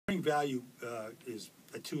value is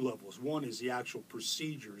at two levels. One is the actual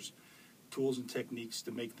procedures, tools and techniques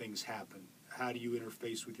to make things happen. How do you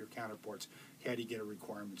interface with your counterparts? How do you get a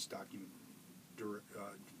requirements document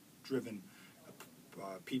driven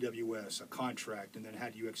PWS, a contract, and then how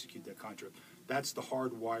do you execute that contract? That's the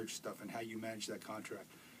hardwired stuff and how you manage that contract.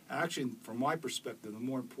 Actually, from my perspective, the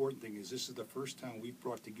more important thing is this is the first time we've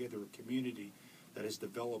brought together a community that has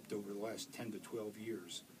developed over the last 10 to 12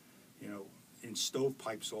 years, you know, in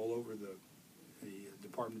stovepipes all over the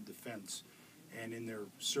Department of Defense and in their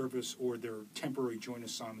service or their temporary joint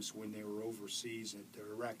assignments when they were overseas in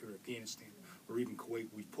Iraq or Afghanistan or even Kuwait.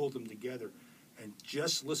 We pulled them together, and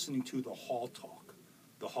just listening to the hall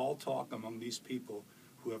talk among these people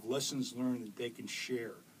who have lessons learned that they can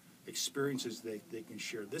share, experiences they can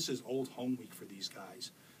share. This is old home week for these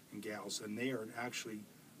guys and gals, and they are actually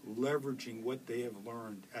leveraging what they have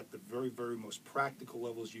learned at the very, very most practical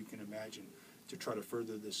levels you can imagine to try to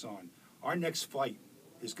further this on. Our next fight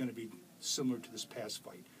is going to be similar to this past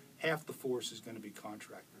fight. Half the force is going to be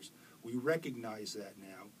contractors. We recognize that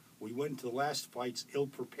now. We went into the last fights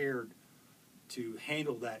ill-prepared to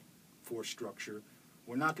handle that force structure.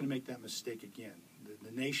 We're not going to make that mistake again.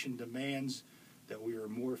 The nation demands that we are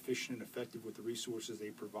more efficient and effective with the resources they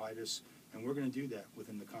provide us, and we're going to do that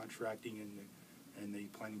within the contracting and the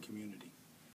planning community.